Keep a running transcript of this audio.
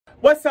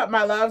What's up,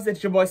 my loves?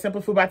 It's your boy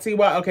SimplyFoodByTy.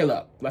 Well, okay,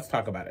 look, let's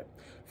talk about it.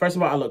 First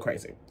of all, I look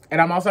crazy. And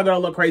I'm also going to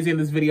look crazy in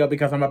this video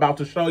because I'm about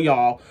to show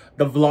y'all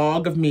the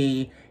vlog of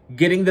me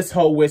getting this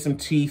whole wisdom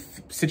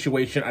teeth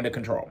situation under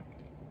control.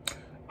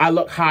 I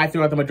look high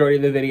throughout the majority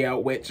of the video,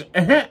 which,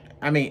 I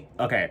mean,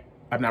 okay,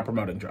 I'm not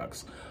promoting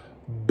drugs.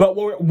 But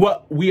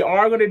what we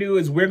are going to do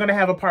is we're going to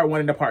have a part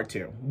 1 and a part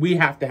 2. We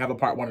have to have a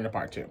part 1 and a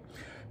part 2.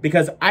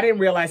 Because I didn't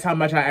realize how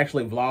much I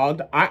actually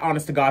vlogged. I,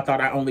 honest to God,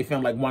 thought I only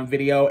filmed like 1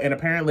 video. And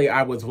apparently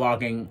I was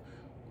vlogging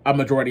a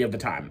majority of the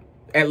time.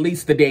 At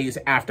least the days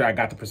after I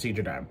got the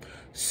procedure done.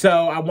 So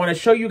I want to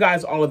show you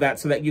guys all of that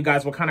so that you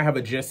guys will kind of have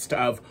a gist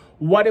of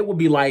what it would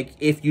be like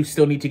if you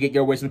still need to get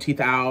your wisdom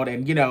teeth out.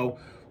 And, you know,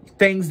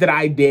 things that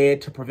I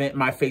did to prevent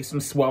my face from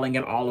swelling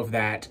and all of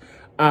that.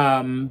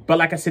 But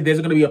like I said, there's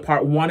going to be a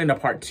part 1 and a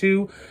part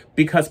 2.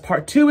 Because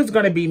part 2 is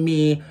going to be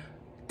me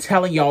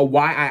telling y'all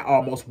why I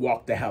almost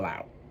walked the hell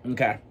out.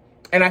 Okay.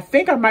 And I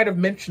think I might have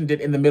mentioned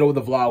it in the middle of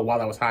the vlog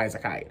while I was high as a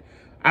kite.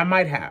 I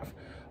might have.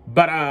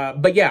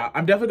 But yeah,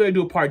 I'm definitely going to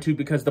do a part 2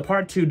 because the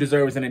part 2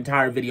 deserves an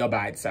entire video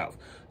by itself.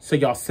 So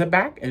y'all sit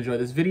back, enjoy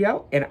this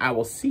video, and I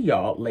will see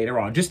y'all later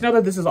on. Just know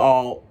that this is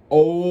all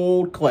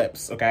old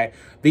clips, okay?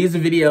 These are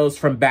videos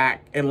from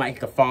back in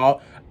like the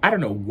fall. I don't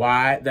know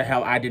why the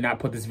hell I did not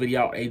put this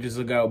video out ages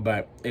ago,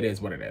 but it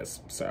is what it is.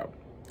 So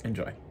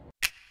enjoy.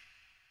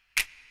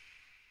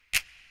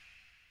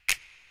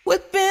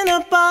 Whipping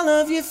up all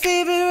of your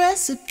favorite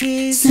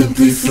recipes.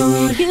 Simply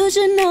Food. You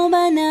should know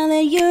by now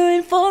that you're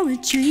in for a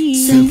treat.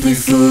 Simply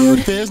Food.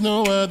 There's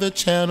no other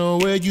channel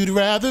where you'd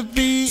rather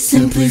be.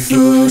 Simply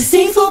Food.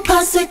 Seafood,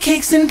 pasta,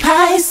 cakes, and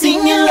pies. Sing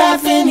and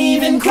laugh and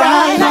even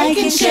cry. Like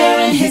and share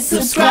and hit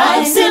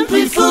subscribe.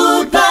 Simply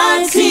Food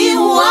by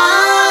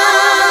TY.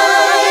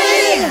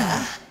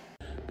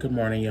 Good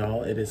morning,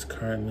 y'all. It is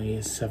currently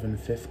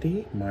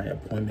 7:50. My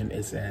appointment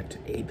is at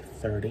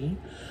 8:30.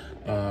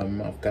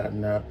 I've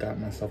gotten up, got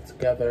myself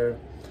together,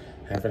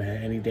 haven't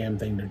had any damn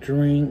thing to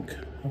drink.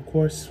 Of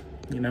course,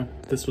 you know,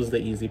 this was the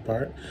easy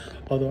part.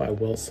 Although I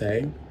will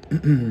say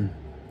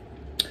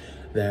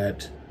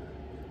that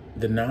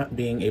the not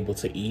being able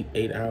to eat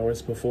 8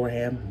 hours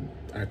beforehand,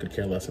 I could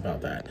care less about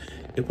that.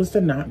 It was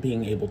the not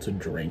being able to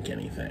drink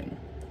anything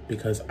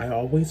because I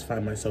always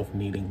find myself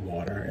needing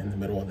water in the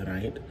middle of the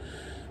night.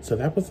 So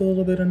that was a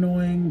little bit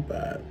annoying,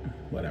 but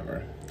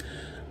whatever.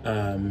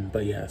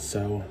 But yeah,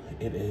 so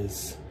it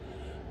is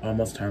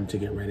almost time to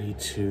get ready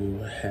to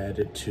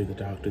head to the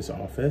doctor's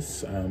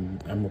office.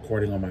 I'm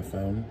recording on my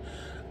phone,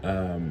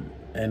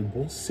 and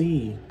we'll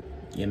see,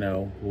 you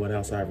know, what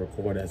else I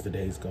record as the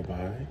days go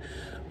by.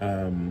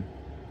 I'm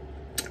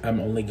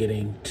only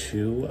getting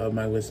 2 of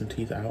my wisdom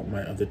teeth out.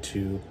 My other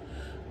 2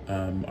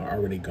 are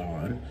already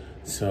gone.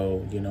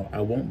 So, you know,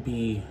 I won't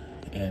be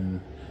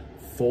in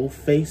full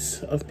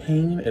face of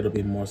pain. It'll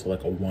be more so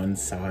like a one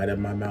side of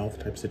my mouth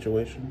type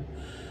situation.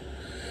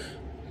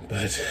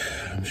 But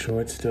I'm sure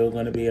it's still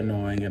going to be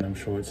annoying, and I'm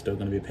sure it's still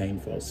going to be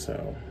painful.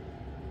 So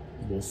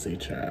we'll see,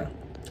 child.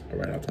 All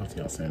right, I'll talk to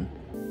y'all soon.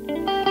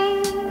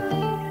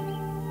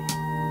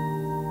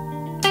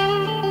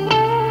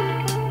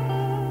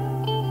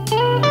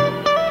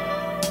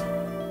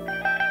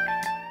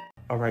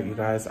 All right, you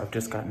guys, I've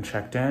just gotten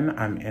checked in.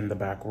 I'm in the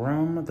back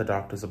room. The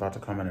doctor's about to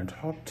come in and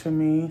talk to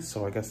me.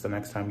 So I guess the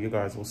next time you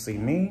guys will see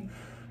me,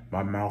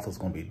 my mouth is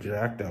going to be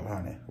jacked up,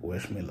 honey.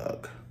 Wish me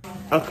luck.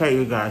 Okay,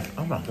 you guys.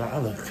 Oh my God, I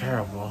look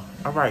terrible.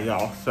 All right,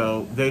 y'all.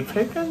 So they've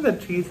taken the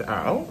teeth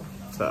out.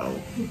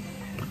 So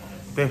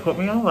they put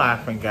me on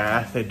laughing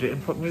gas. They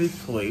didn't put me to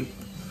sleep.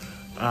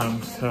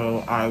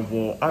 So I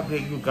will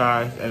update you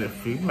guys in a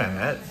few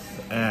minutes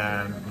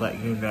and let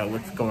you know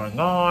what's going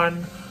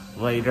on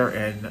later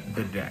in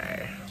the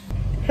day.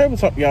 Hey,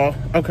 what's up, y'all?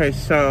 Okay,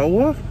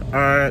 so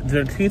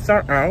the teeth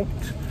are out.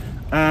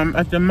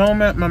 At the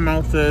moment, my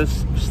mouth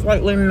is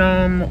slightly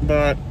numb,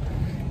 but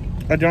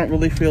I don't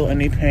really feel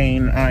any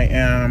pain. I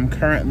am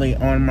currently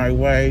on my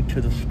way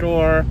to the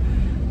store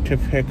to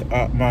pick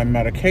up my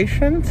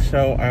medication,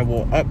 so I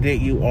will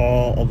update you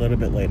all a little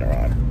bit later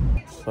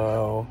on.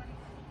 So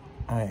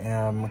I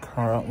am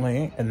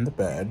currently in the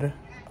bed,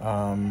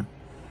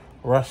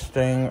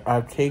 resting.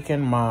 I've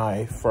taken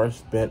my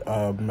first bit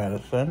of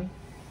medicine.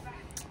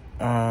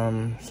 So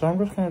I'm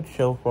just gonna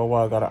chill for a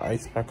while. I got an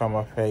ice pack on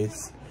my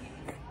face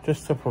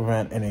just to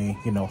prevent any,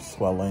 you know,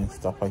 swelling,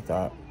 stuff like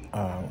that.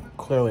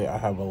 Clearly I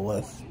have a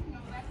lisp,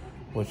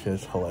 which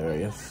is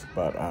hilarious,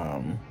 but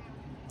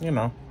you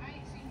know,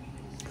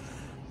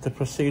 the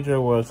procedure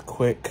was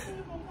quick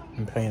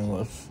and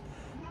painless.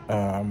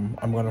 I'm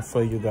gonna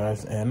fill you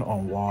guys in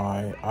on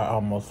why I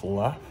almost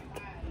left,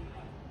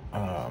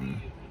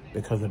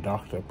 because the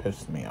doctor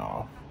pissed me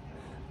off,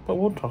 but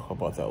we'll talk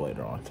about that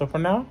later on. So for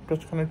now,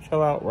 just gonna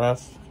chill out,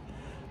 rest,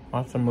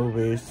 watch some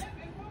movies.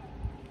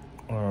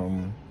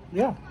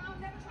 Yeah,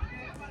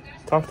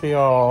 talk to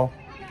y'all,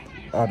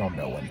 I don't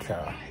know when,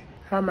 child.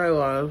 Hi, my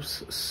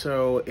loves.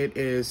 So it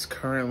is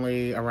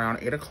currently around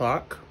 8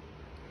 o'clock.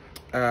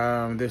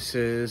 This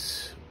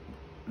is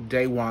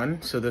day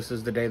 1. So this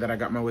is the day that I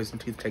got my wisdom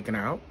teeth taken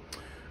out.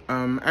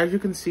 As you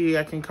can see,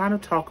 I can kind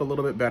of talk a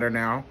little bit better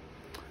now.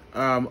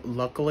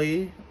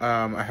 Luckily,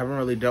 I haven't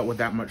really dealt with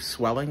that much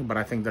swelling, but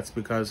I think that's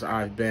because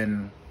I've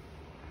been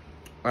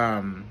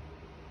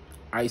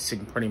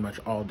icing pretty much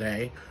all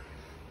day.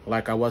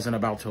 Like, I wasn't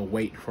about to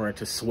wait for it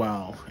to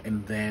swell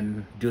and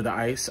then do the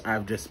ice.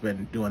 I've just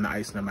been doing the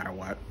ice no matter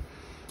what.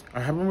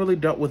 I haven't really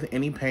dealt with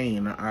any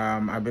pain.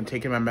 I've been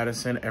taking my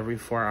medicine every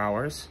 4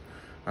 hours.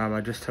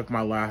 I just took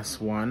my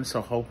last one,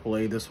 so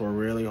hopefully this will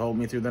really hold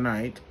me through the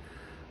night.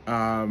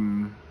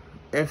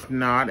 If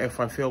not, if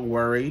I feel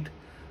worried,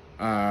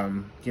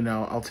 you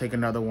know, I'll take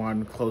another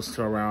one close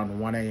to around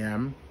 1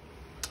 a.m.,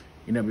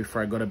 you know,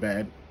 before I go to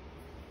bed.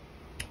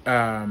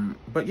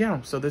 But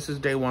yeah, so this is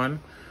day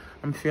one.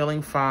 I'm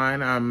feeling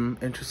fine. I'm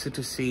interested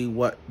to see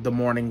what the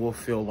morning will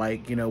feel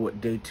like, you know, what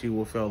day 2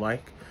 will feel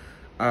like.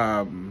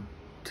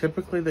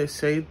 Typically they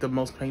say the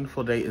most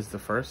painful day is the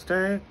first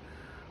day.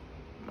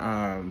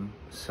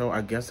 So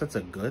I guess that's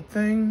a good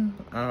thing.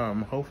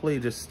 Hopefully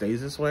it just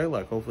stays this way.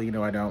 Like, hopefully, you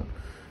know, I don't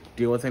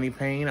deal with any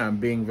pain. I'm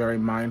being very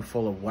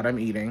mindful of what I'm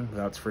eating,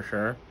 that's for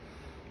sure.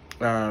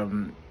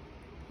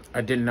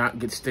 I did not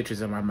get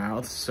stitches in my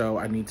mouth, so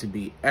I need to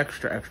be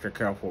extra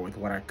careful with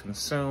what I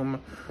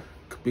consume,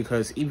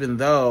 because even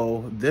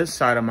though this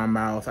side of my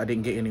mouth, I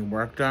didn't get any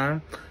work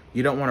done,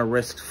 you don't want to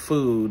risk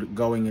food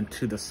going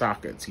into the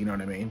sockets, you know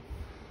what I mean?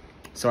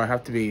 So I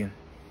have to be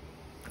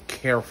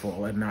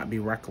careful and not be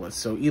reckless.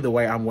 So either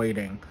way, I'm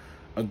waiting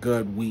a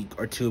good week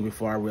or 2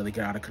 before I really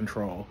get out of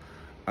control.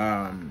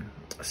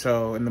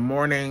 So in the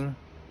morning,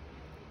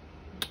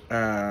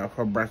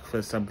 for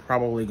breakfast, I'm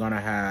probably gonna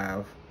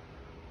have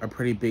a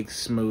pretty big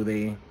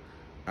smoothie.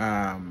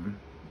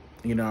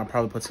 You know, I'll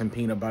probably put some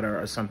peanut butter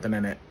or something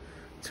in it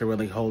to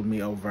really hold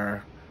me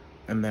over,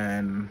 and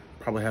then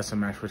probably have some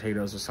mashed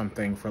potatoes or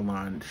something for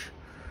lunch.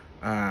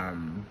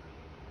 And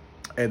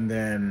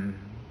then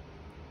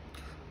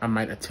I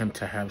might attempt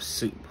to have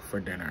soup for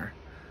dinner.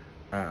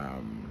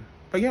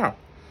 But yeah,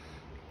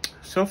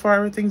 so far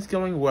everything's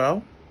going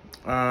well.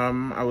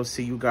 I will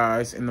see you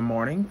guys in the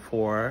morning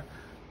for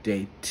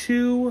day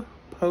 2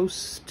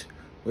 post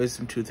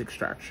wisdom tooth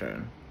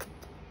extraction.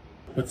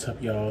 What's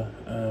up, y'all?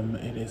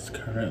 It is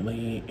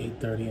currently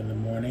 8:30 in the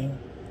morning.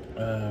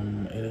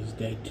 It is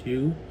day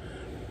 2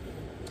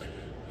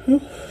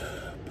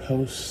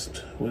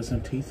 post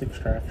wisdom teeth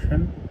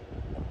extraction.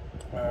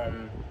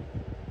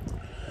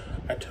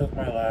 I took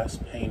my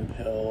last pain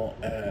pill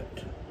at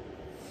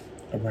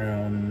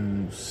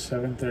around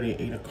 7:30,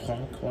 8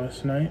 o'clock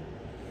last night.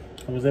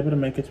 I was able to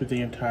make it through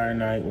the entire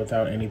night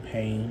without any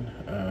pain.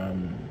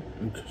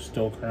 I'm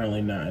still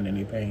currently not in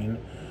any pain.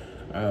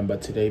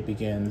 But today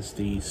begins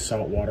the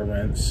saltwater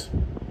rinse.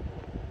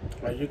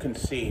 As you can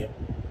see,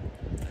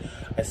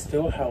 I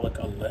still have like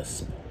a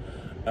lisp.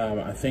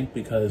 I think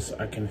because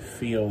I can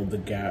feel the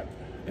gap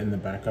in the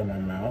back of my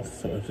mouth,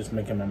 so it's just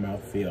making my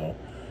mouth feel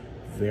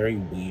very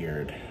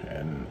weird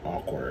and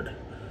awkward.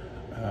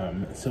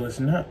 So it's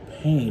not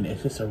pain,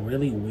 it's just a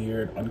really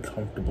weird,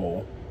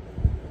 uncomfortable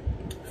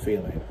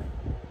feeling.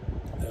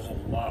 There's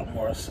a lot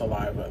more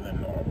saliva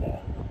than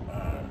normal.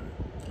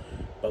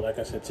 But like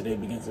I said, today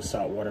begins the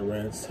saltwater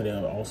rinse. Today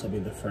will also be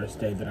the first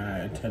day that I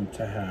attempt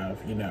to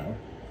have, you know,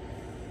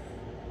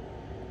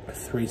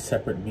 3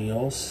 separate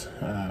meals.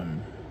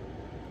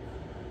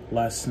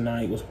 Last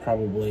night was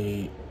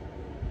probably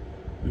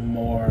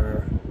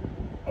more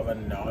of a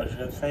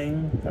nausea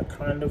thing that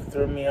kind of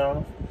threw me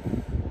off.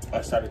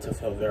 I started to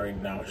feel very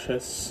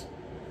nauseous.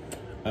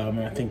 And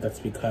I think that's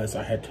because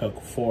I had took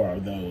 4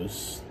 of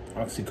those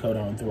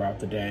oxycodone throughout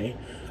the day,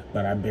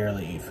 but I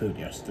barely ate food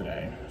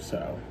yesterday.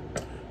 So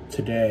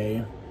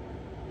today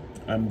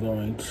I'm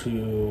going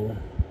to,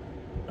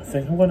 I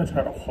think I'm going to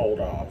try to hold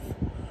off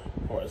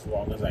for as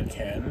long as I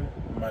can.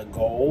 My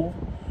goal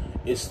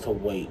is to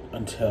wait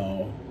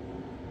until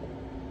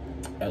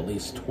at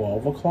least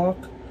 12 o'clock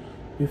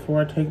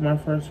before I take my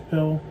first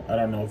pill. I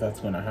don't know if that's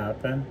going to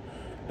happen,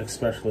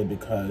 especially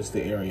because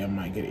the area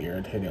might get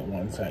irritated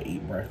once I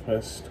eat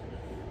breakfast.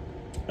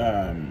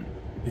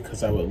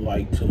 Because I would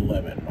like to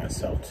limit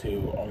myself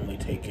to only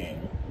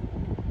taking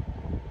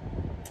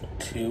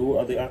 2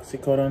 of the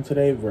oxycodone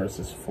today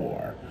versus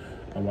 4.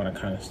 I want to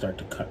kind of start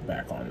to cut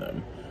back on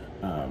them.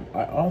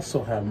 I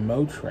also have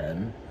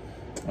Motrin.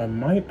 I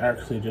might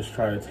actually just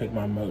try to take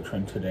my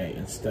Motrin today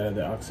instead of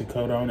the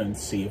oxycodone and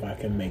see if I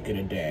can make it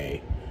a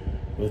day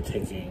with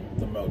taking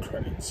the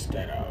Motrin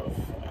instead of,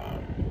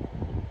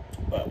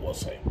 but we'll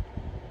see.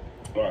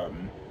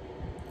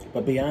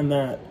 But beyond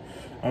that,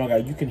 oh my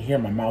god, you can hear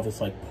my mouth is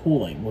like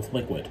pooling with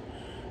liquid.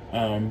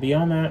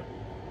 Beyond that,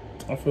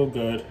 I feel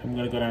good. I'm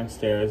gonna go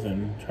downstairs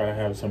and try to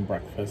have some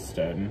breakfast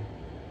and,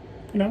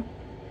 you know,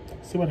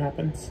 see what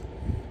happens.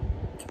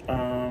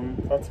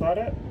 That's about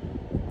it.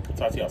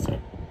 Talk to y'all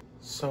soon.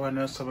 So I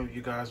know some of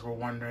you guys were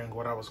wondering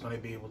what I was going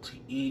to be able to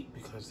eat,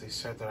 because they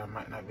said that I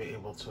might not be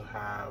able to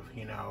have,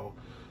 you know,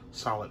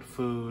 solid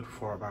food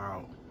for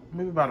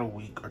maybe about a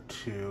week or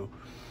 2.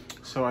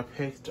 So I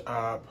picked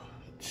up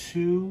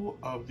 2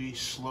 of the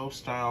slow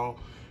style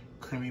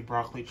creamy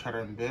broccoli cheddar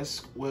and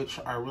bisque, which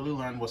I really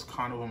learned was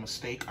kind of a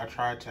mistake. I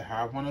tried to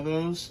have one of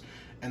those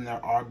and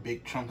there are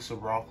big chunks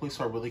of broccoli,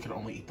 so I really could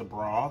only eat the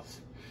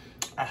broth.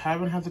 I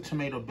haven't had the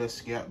tomato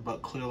bisque yet,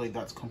 but clearly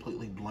that's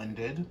completely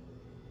blended.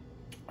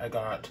 I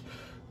got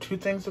 2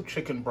 things of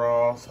chicken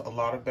broth, a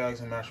lot of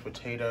bags of mashed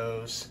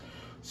potatoes,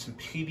 some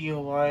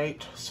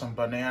Pedialyte, some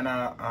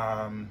banana,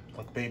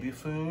 like baby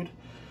food,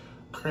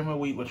 cream of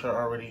wheat, which I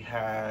already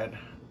had.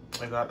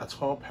 I got a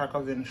 12-pack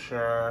of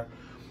Ensure,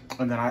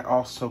 and then I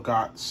also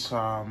got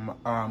some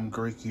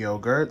Greek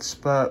yogurts.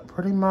 But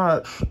pretty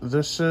much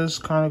this is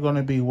kind of going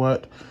to be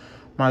what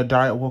my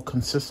diet will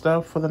consist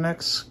of for the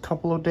next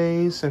couple of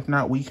days, if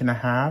not week and a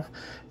half.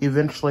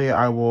 Eventually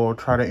I will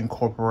try to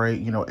incorporate,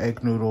 you know,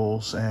 egg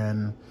noodles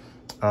and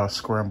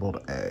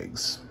scrambled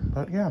eggs.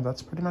 But yeah,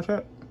 that's pretty much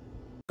it.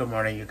 Good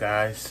morning, you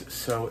guys.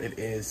 So it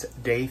is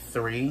day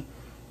 3.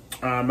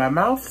 My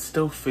mouth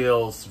still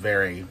feels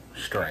very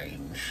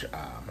strange.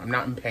 I'm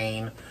not in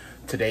pain.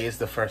 Today is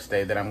the first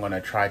day that I'm going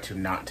to try to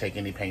not take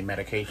any pain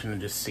medication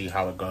and just see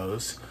how it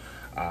goes.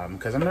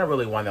 Because I'm not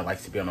really one that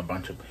likes to be on a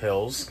bunch of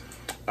pills.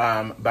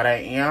 But I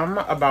am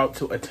about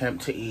to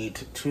attempt to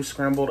eat 2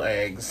 scrambled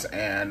eggs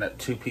and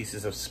 2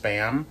 pieces of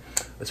Spam.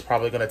 It's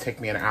probably going to take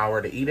me an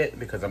hour to eat it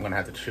because I'm going to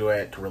have to chew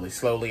it really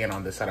slowly and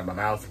on this side of my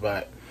mouth.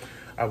 But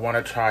I want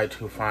to try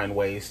to find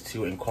ways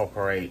to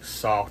incorporate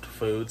soft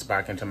foods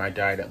back into my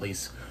diet, at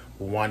least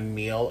 1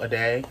 meal a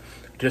day,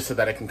 just so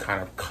that I can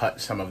kind of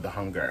cut some of the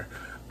hunger.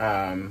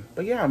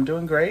 But yeah, I'm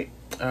doing great.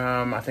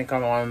 I think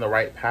I'm on the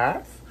right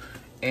path.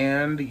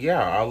 And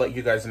yeah, I'll let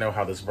you guys know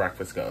how this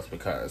breakfast goes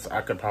because I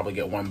could probably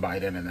get 1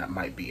 bite in and that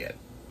might be it.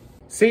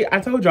 See,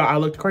 I told y'all I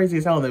looked crazy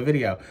as hell in the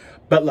video.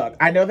 But look,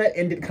 I know that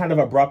ended kind of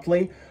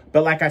abruptly,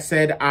 but like I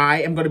said,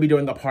 I am going to be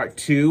doing a part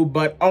 2.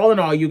 But all in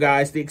all, you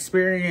guys, the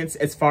experience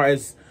as far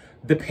as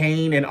the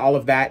pain and all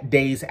of that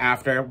days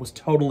after was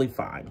totally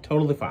fine.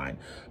 Totally fine.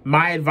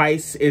 My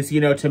advice is, you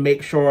know, to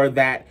make sure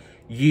that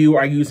you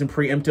are using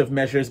preemptive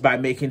measures by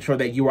making sure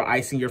that you are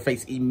icing your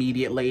face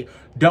immediately.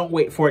 Don't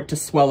wait for it to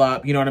swell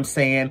up. You know what I'm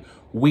saying?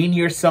 Wean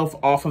yourself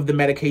off of the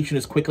medication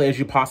as quickly as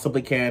you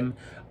possibly can.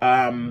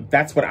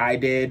 That's what I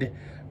did.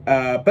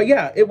 But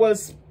yeah, it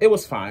was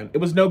fine. It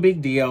was no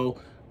big deal.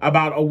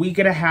 About a week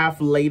and a half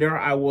later,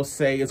 I will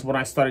say, is when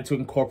I started to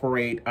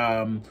incorporate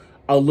a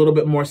little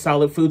bit more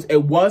solid foods.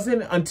 It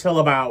wasn't until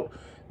about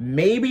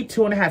maybe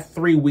 2.5,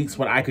 3 weeks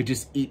when I could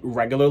just eat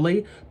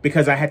regularly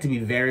because I had to be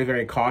very,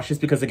 very cautious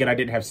because, again, I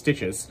didn't have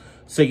stitches.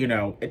 So, you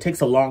know, it takes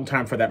a long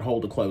time for that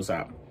hole to close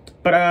up.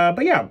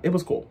 But yeah, it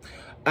was cool.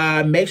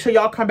 Make sure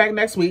y'all come back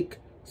next week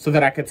so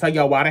that I can tell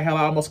y'all why the hell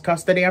I almost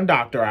cussed the damn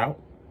doctor out.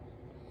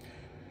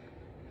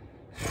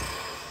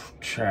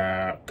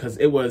 Because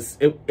it was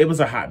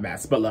a hot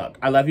mess. But look,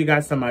 I love you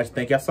guys so much.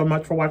 Thank y'all so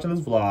much for watching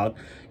this vlog.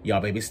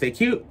 Y'all baby stay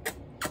cute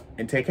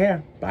and take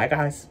care. Bye,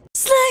 guys.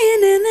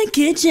 Slaying in the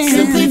kitchen.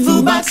 Simply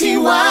Food by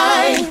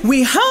TY.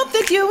 We hope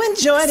that you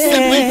enjoyed it.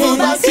 Simply Food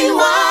by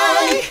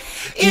TY.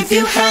 If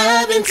you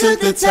haven't took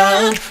the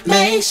time,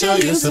 make sure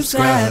you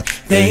subscribe.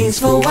 Thanks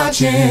for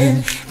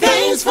watching.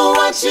 Thanks for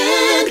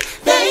watching.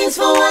 Thanks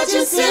for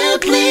watching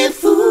Simply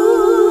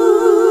Food.